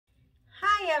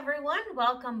Hi everyone,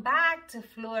 welcome back to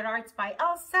Fluid Arts by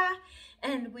Elsa,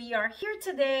 and we are here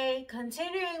today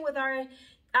continuing with our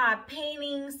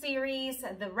painting series,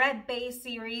 the red base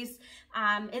series,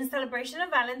 in celebration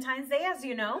of Valentine's Day, as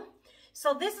you know.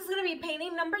 So this is going to be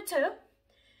painting number 2.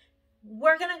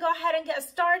 We're going to go ahead and get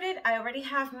started. I already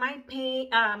have my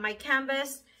my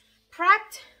canvas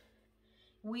prepped.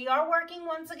 We are working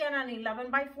once again on 11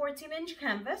 by 14 inch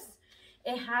canvas.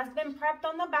 It has been prepped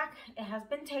on the back, it has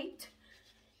been taped,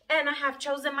 and I have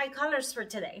chosen my colors for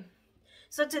today.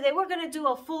 So today we're going to do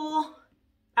a full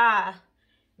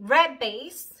red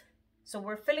base. So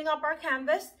we're filling up our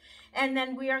canvas, and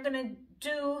then we are going to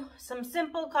do some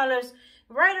simple colors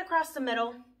right across the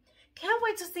middle. Can't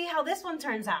wait to see how this one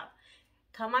turns out.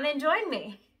 Come on and join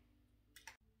me.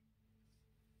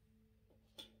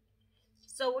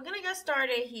 So we're going to get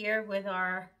started here with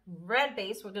our red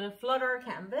base. We're going to flood our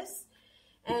canvas.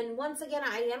 And once again,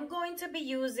 I am going to be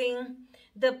using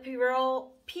the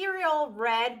Pyrrole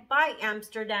Red by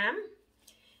Amsterdam.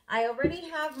 I already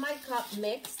have my cup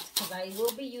mixed because I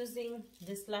will be using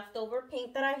this leftover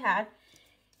paint that I had.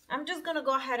 I'm just going to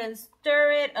go ahead and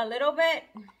stir it a little bit.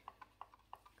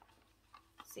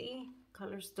 See,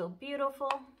 color's still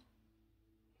beautiful.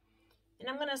 And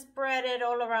I'm going to spread it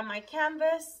all around my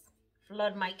canvas,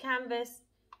 flood my canvas,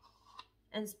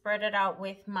 and spread it out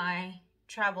with my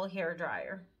travel hair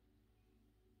dryer.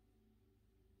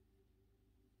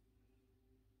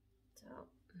 So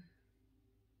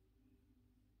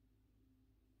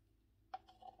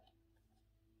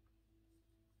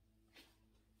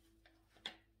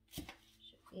should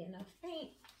be enough paint.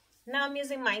 Now I'm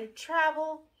using my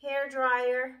travel hair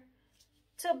dryer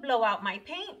to blow out my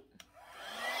paint.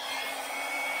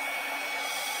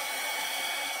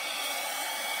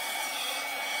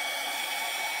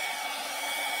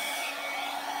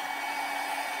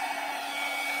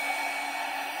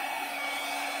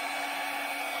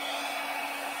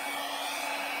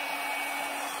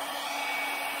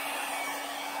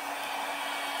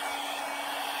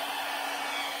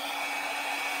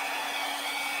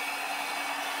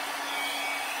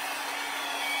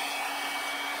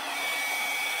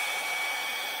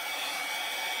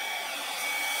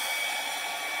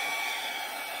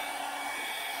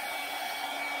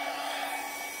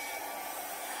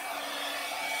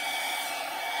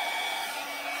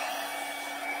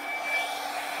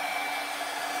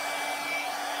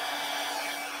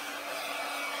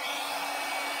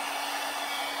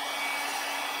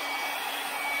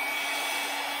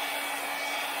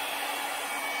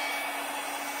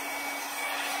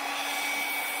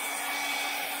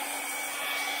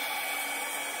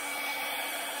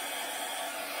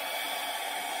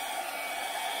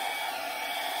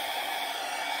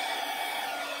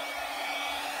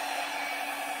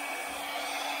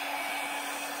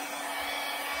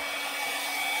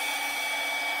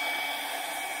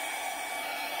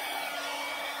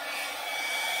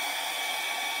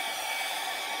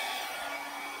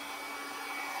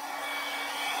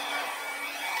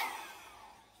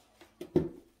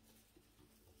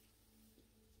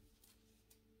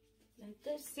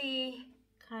 See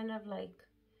kind of like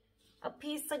a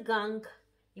piece of gunk.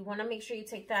 You want to make sure you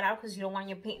take that out because you don't want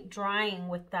your paint drying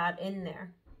with that in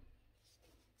there.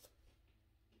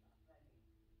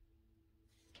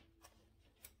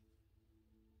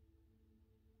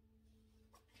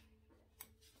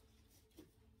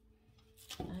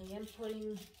 I am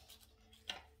putting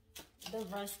the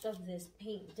rest of this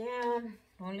paint down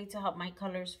only to help my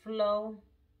colors flow.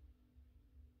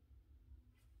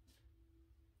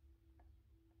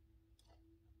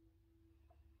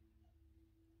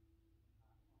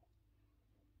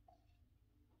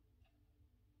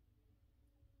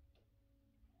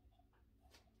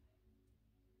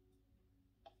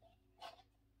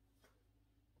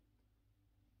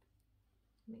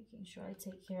 Making sure I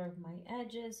take care of my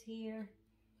edges here.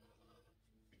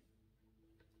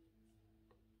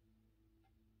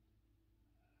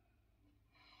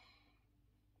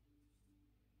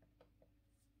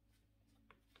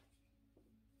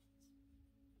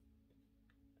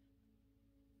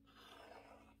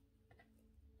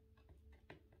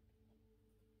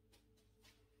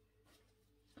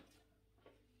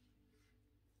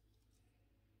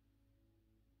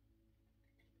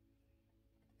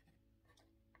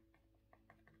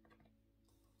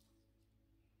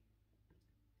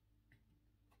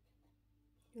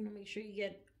 You want to make sure you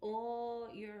get all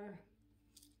your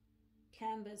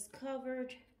canvas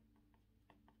covered.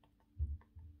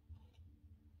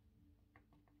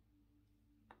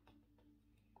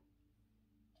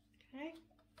 Okay.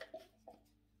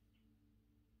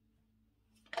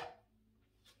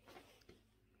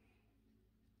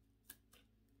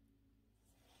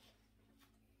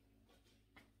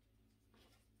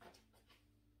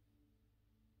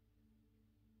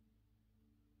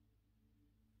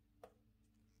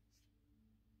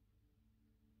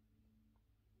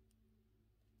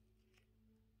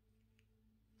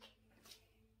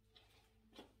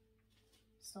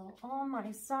 So all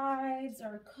my sides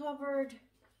are covered.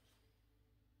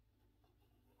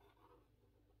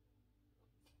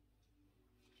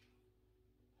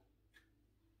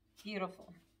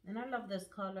 Beautiful. And I love this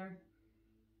color.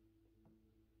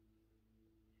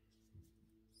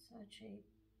 Such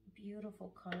a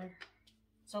beautiful color.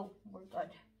 So we're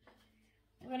good.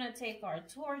 We're gonna take our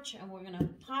torch and we're gonna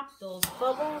pop those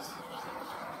bubbles.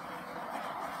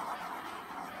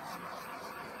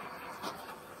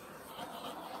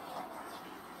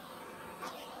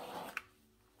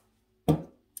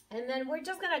 And then we're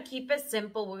just gonna keep it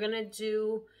simple. We're gonna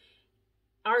do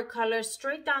our color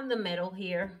straight down the middle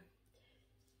here.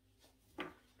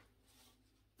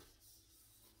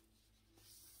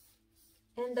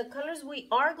 And the colors we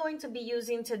are going to be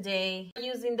using today,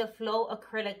 using the Flow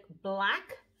Acrylic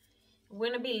Black.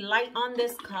 We're gonna be light on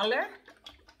this color.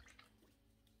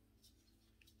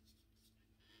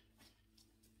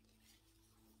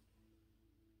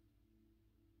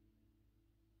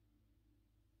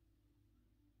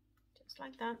 Just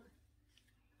like that.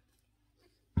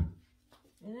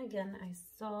 And again, I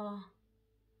saw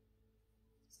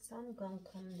some gonna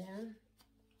come down.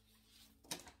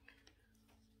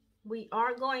 We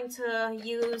are going to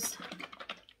use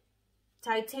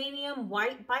Titanium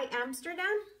White by Amsterdam.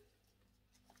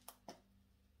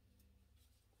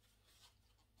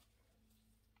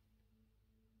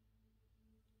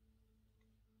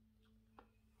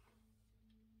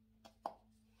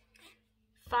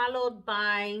 Followed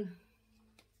by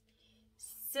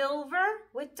Silver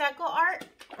with DecoArt,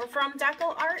 or from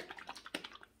DecoArt.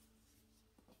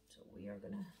 So we are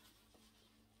gonna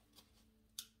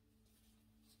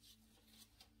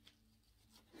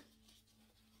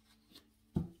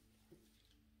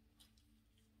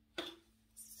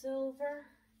Silver.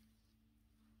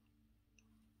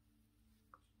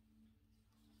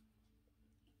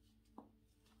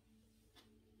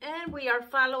 And we are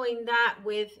following that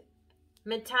with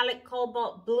Metallic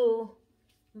Cobalt Blue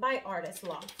by Artist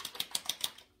Loft.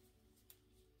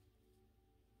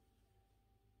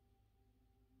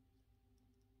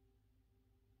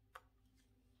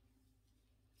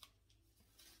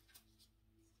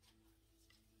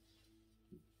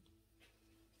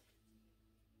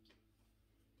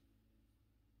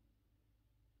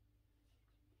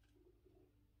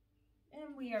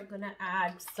 And we are gonna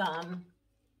add some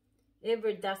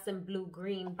Iridescent Blue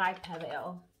Green by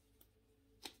Pebeo.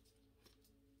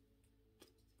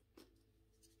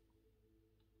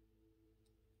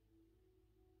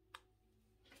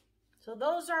 So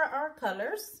those are our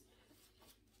colors.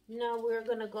 Now we're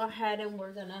gonna go ahead and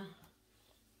we're gonna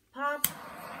pop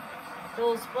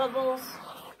those bubbles.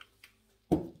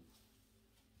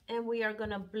 And we are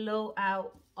gonna blow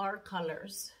out our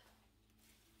colors.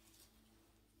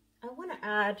 I wanna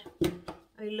add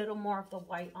a little more of the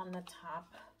white on the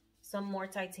top. Some more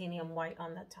titanium white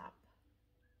on the top.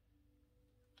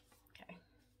 Okay.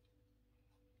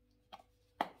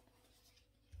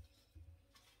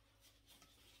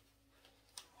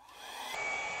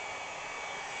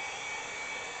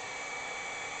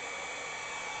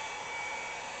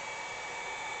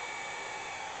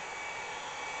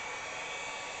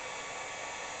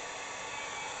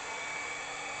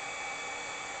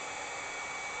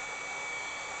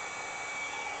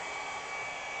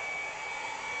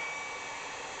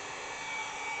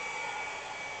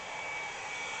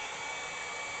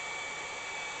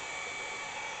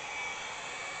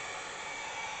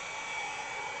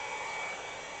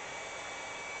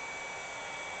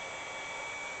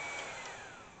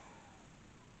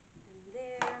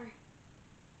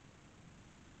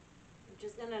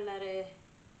 Just gonna let it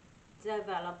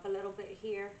develop a little bit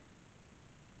here,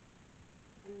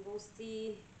 and we'll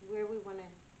see where we want to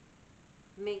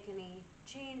make any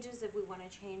changes, if we want to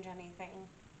change anything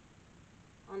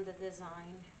on the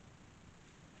design.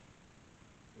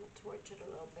 I'm gonna torch it a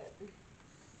little bit.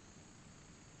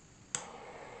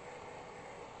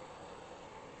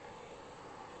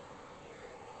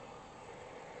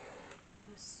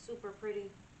 That's super pretty.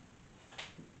 I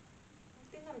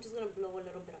think I'm just gonna blow a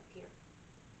little bit up here.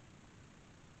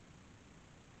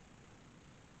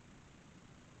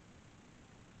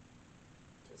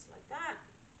 Just like that.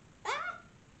 Ah!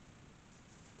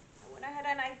 I went ahead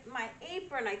and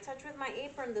I touched with my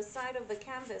apron the side of the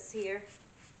canvas here.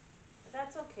 But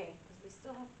that's okay, because we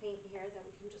still have paint here that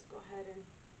we can just go ahead and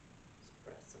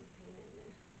spread some paint in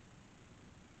there.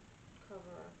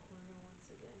 Cover our corner once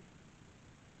again.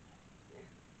 There.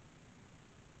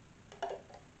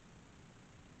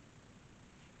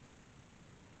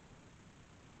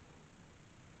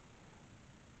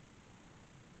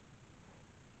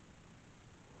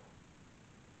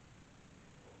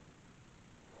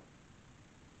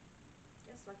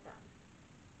 just like that.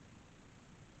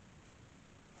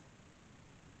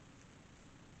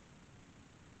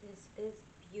 This is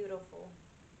beautiful.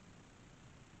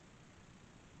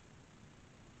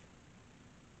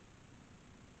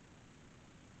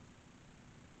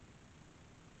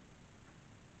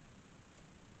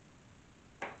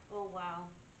 Oh wow.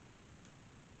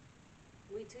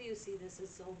 Wait till you see this. Is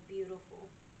so beautiful.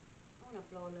 I'm gonna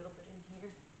blow a little bit in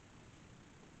here.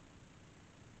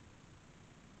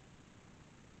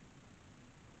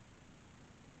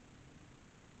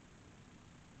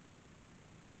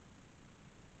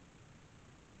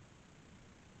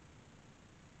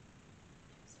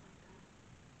 Just like that.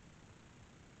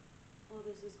 Oh,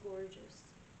 this is gorgeous.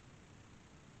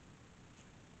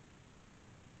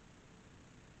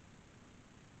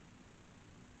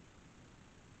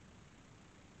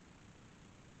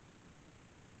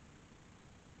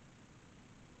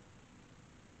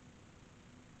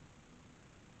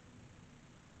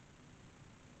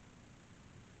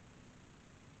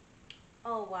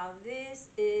 Oh wow, this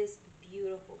is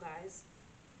beautiful, guys.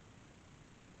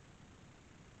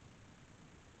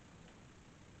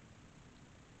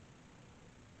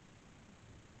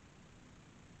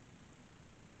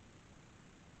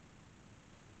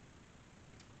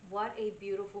 What a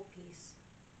beautiful piece.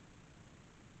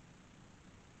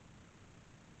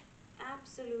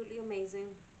 Absolutely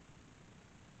amazing.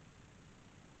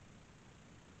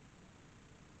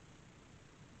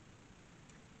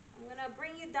 I'm gonna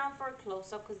bring you down for a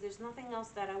close-up because there's nothing else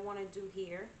that I want to do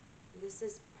here. This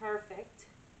is perfect.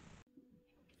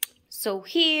 So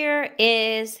here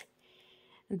is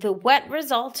the wet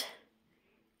result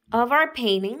of our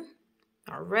painting,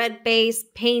 our red base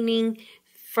painting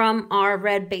from our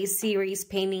red base series,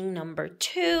 painting number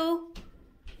 2.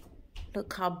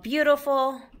 Look how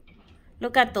beautiful.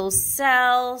 Look at those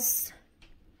cells.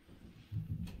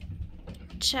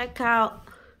 Check out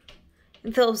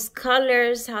those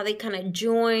colors, how they kind of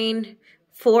join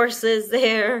forces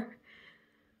there.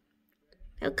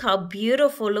 Look how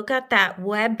beautiful. Look at that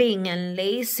webbing and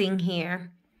lacing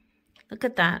here. Look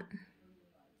at that.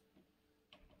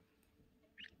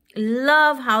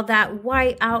 Love how that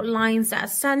white outlines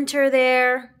that center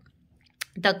there.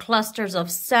 The clusters of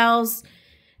cells.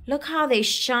 Look how they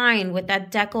shine with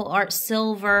that DecoArt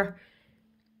silver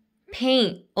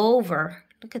paint over.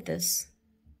 Look at this.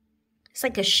 It's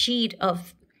like a sheet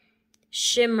of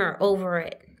shimmer over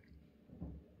it.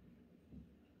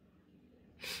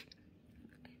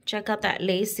 Check out that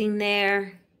lacing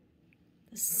there.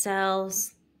 The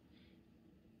cells.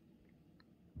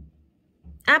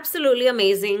 Absolutely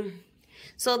amazing.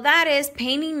 So that is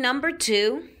painting number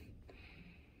 2.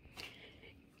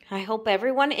 I hope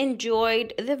everyone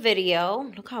enjoyed the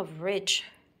video. Look how rich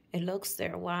it looks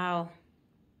there. Wow.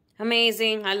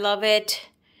 Amazing. I love it.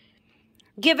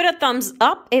 Give it a thumbs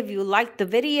up if you liked the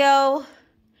video.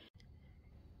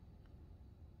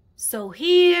 So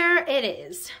here it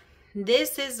is.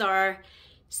 This is our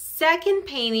second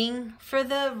painting for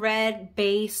the red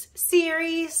base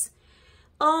series.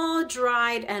 All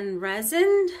dried and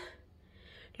resined.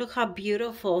 Look how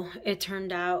beautiful it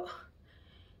turned out.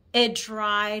 It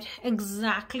dried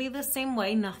exactly the same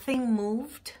way. Nothing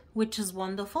moved, which is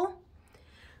wonderful.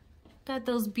 Got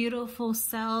those beautiful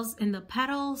cells in the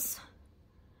petals.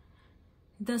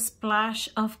 The splash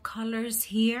of colors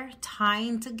here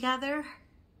tying together.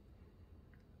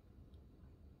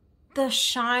 The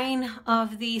shine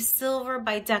of the silver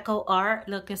by DecoArt.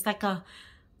 Look, it's like a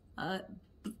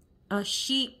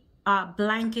sheet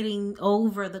blanketing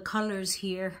over the colors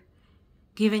here,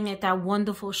 giving it that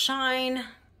wonderful shine.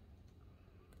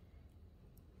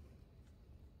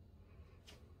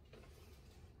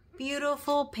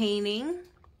 Beautiful painting.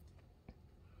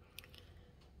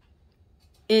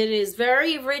 It is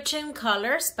very rich in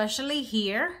color, especially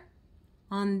here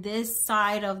on this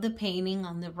side of the painting,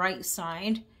 on the right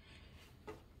side.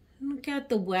 Look at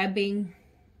the webbing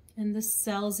and the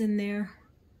cells in there.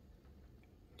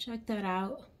 Check that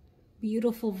out.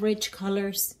 Beautiful, rich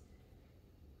colors.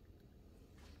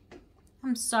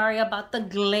 I'm sorry about the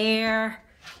glare.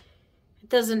 It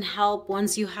doesn't help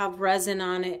once you have resin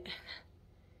on it.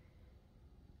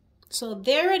 So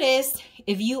there it is.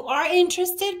 If you are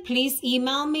interested, please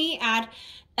email me at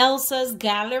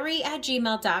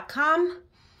elsasgallery@gmail.com.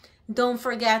 Don't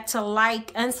forget to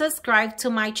like and subscribe to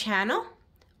my channel.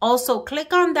 Also,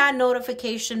 click on that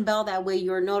notification bell. That way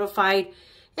you're notified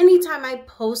anytime I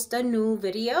post a new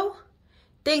video.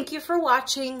 Thank you for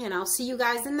watching, and I'll see you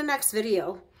guys in the next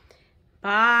video.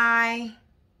 Bye.